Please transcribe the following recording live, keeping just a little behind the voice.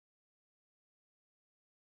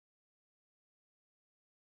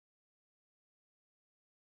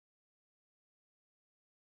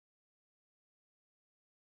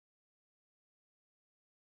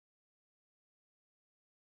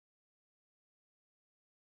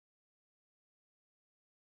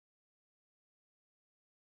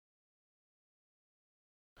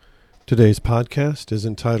Today's podcast is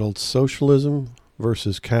entitled Socialism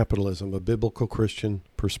versus Capitalism, a Biblical Christian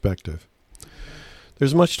Perspective.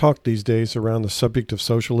 There's much talk these days around the subject of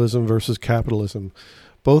socialism versus capitalism,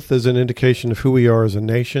 both as an indication of who we are as a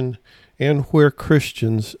nation and where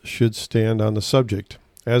Christians should stand on the subject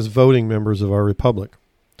as voting members of our republic.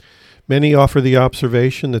 Many offer the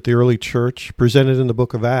observation that the early church, presented in the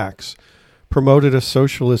book of Acts, promoted a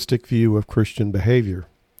socialistic view of Christian behavior.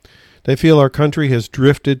 They feel our country has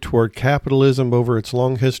drifted toward capitalism over its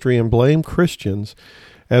long history and blame Christians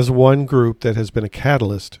as one group that has been a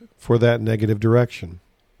catalyst for that negative direction.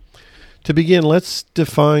 To begin, let's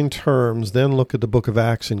define terms, then look at the book of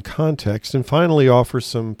Acts in context, and finally offer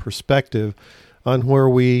some perspective on where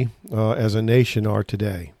we as a nation are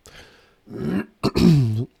today.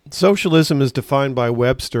 Socialism is defined by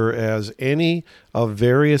Webster as any of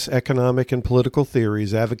various economic and political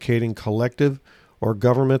theories advocating collective or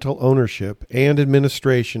governmental ownership and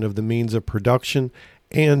administration of the means of production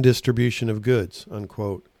and distribution of goods,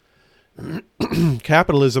 unquote.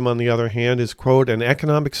 Capitalism, on the other hand, is, quote, an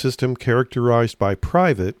economic system characterized by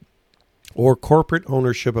private or corporate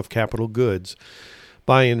ownership of capital goods,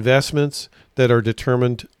 by investments that are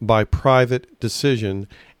determined by private decision,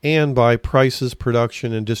 and by prices,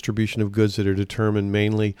 production, and distribution of goods that are determined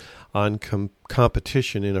mainly on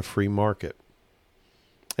competition in a free market.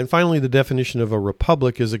 And finally, the definition of a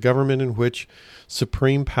republic is a government in which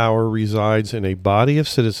supreme power resides in a body of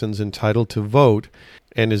citizens entitled to vote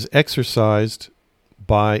and is exercised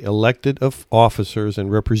by elected officers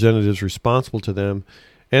and representatives responsible to them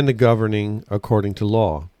and the governing according to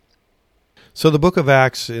law. So the book of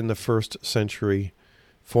Acts in the first century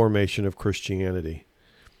formation of Christianity.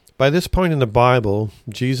 By this point in the Bible,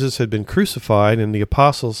 Jesus had been crucified and the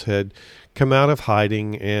apostles had come out of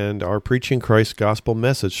hiding and are preaching Christ's gospel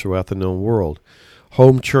message throughout the known world.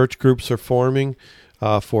 Home church groups are forming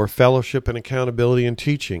for fellowship and accountability and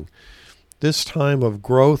teaching. This time of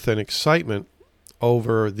growth and excitement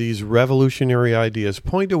over these revolutionary ideas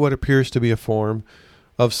point to what appears to be a form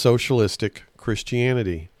of socialistic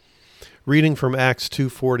Christianity. Reading from Acts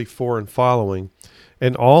 2:44 and following,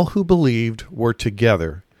 and all who believed were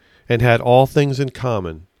together and had all things in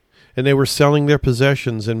common, and they were selling their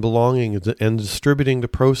possessions and belongings and distributing the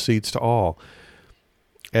proceeds to all,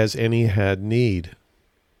 as any had need.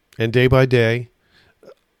 And day by day,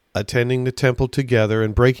 attending the temple together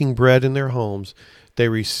and breaking bread in their homes, they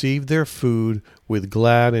received their food with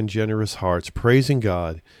glad and generous hearts, praising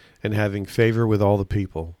God and having favor with all the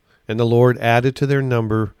people. And the Lord added to their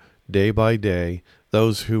number day by day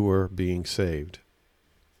those who were being saved.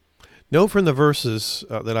 Note from the verses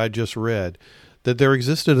that I just read that there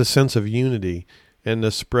existed a sense of unity and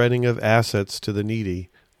the spreading of assets to the needy,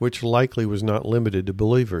 which likely was not limited to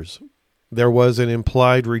believers. There was an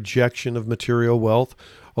implied rejection of material wealth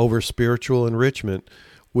over spiritual enrichment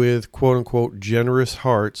with, quote-unquote, generous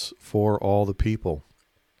hearts for all the people.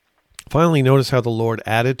 Finally, notice how the Lord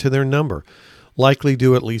added to their number, likely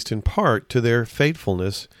due at least in part to their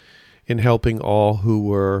faithfulness in helping all who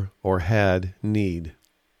were or had need.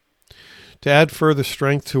 To add further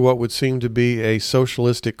strength to what would seem to be a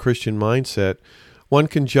socialistic Christian mindset, one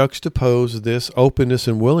can juxtapose this openness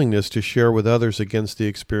and willingness to share with others against the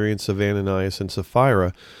experience of Ananias and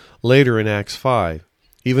Sapphira later in Acts 5.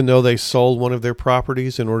 Even though they sold one of their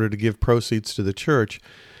properties in order to give proceeds to the church,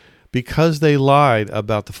 because they lied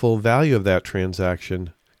about the full value of that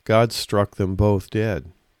transaction, God struck them both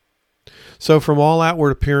dead. So from all outward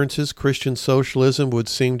appearances, Christian socialism would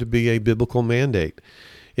seem to be a biblical mandate.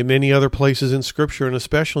 In many other places in Scripture, and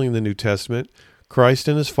especially in the New Testament, Christ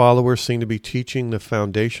and his followers seem to be teaching the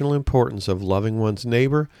foundational importance of loving one's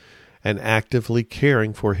neighbor and actively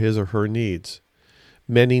caring for his or her needs.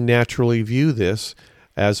 Many naturally view this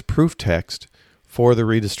as proof text for the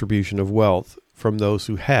redistribution of wealth from those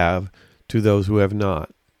who have to those who have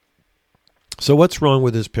not. So what's wrong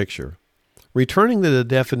with this picture? Returning to the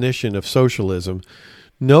definition of socialism,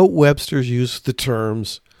 note Webster's use of the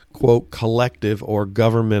terms, quote, collective or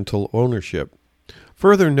governmental ownership.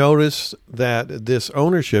 Further, notice that this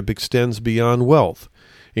ownership extends beyond wealth,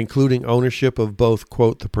 including ownership of both,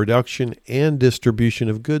 quote, the production and distribution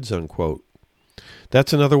of goods, unquote.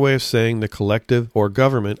 That's another way of saying the collective or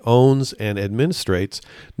government owns and administrates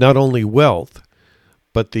not only wealth,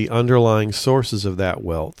 but the underlying sources of that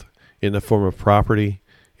wealth in the form of property,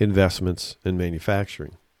 investments, and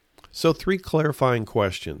manufacturing. So 3 clarifying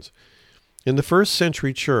questions. In the first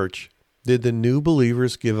century church, did the new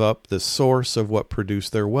believers give up the source of what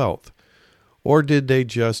produced their wealth? Or did they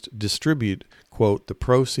just distribute, quote, the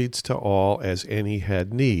proceeds to all as any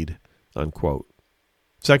had need, unquote?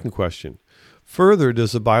 Second question. Further,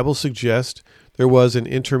 does the Bible suggest There was an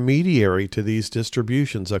intermediary to these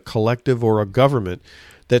distributions, a collective or a government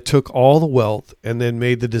that took all the wealth and then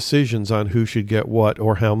made the decisions on who should get what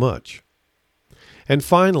or how much. And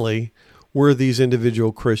finally, were these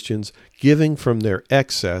individual Christians giving from their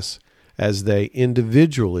excess as they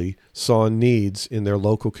individually saw needs in their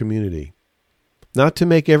local community? Not to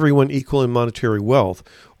make everyone equal in monetary wealth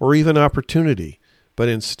or even opportunity, but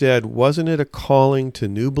instead, wasn't it a calling to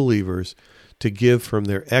new believers to give from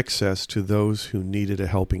their excess to those who needed a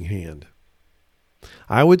helping hand?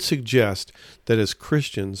 I would suggest that as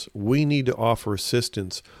Christians, we need to offer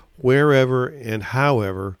assistance wherever and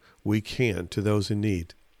however we can to those in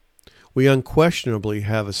need. We unquestionably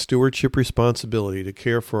have a stewardship responsibility to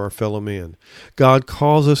care for our fellow man. God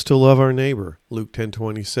calls us to love our neighbor, Luke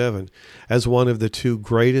 10:27, as one of the two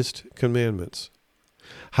greatest commandments.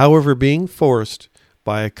 However, being forced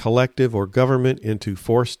by a collective or government into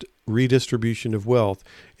forced redistribution of wealth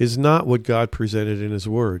is not what God presented in His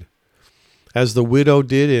Word. As the widow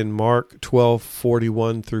did in Mark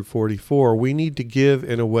 12:41 through 44, we need to give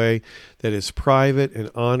in a way that is private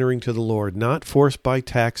and honoring to the Lord, not forced by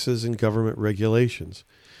taxes and government regulations.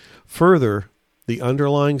 Further, the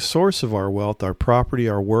underlying source of our wealth, our property,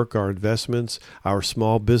 our work, our investments, our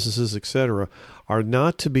small businesses, etc., are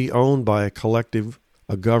not to be owned by a collective,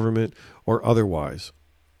 a government, or otherwise,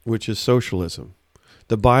 which is socialism.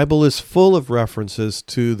 The Bible is full of references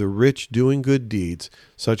to the rich doing good deeds,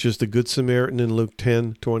 such as the Good Samaritan in Luke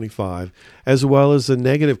 10:25, as well as the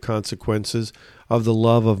negative consequences of the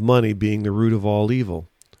love of money being the root of all evil,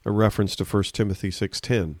 a reference to 1 Timothy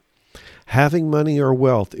 6:10. Having money or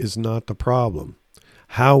wealth is not the problem.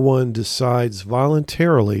 How one decides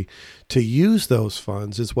voluntarily to use those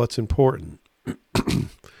funds is what's important.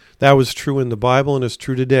 That was true in the Bible and is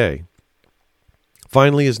true today.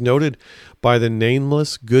 Finally, as noted by the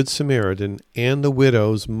nameless Good Samaritan and the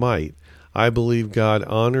widow's mite, I believe God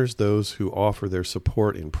honors those who offer their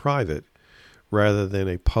support in private rather than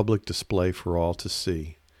a public display for all to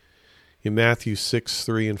see. In Matthew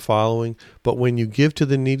 6:3 and following, "But when you give to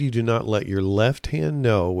the needy, do not let your left hand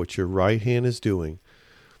know what your right hand is doing,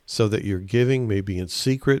 so that your giving may be in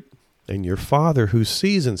secret, and your Father who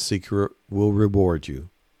sees in secret will reward you."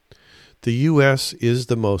 The U.S. is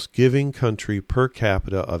the most giving country per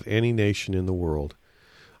capita of any nation in the world.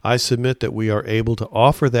 I submit that we are able to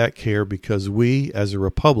offer that care because we, as a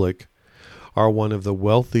republic, are one of the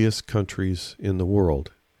wealthiest countries in the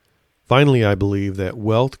world. Finally, I believe that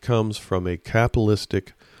wealth comes from a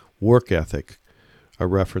capitalistic work ethic, a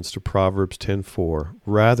reference to Proverbs 10:4,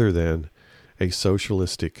 rather than a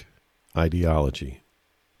socialistic ideology.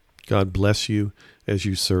 God bless you as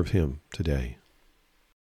you serve Him today.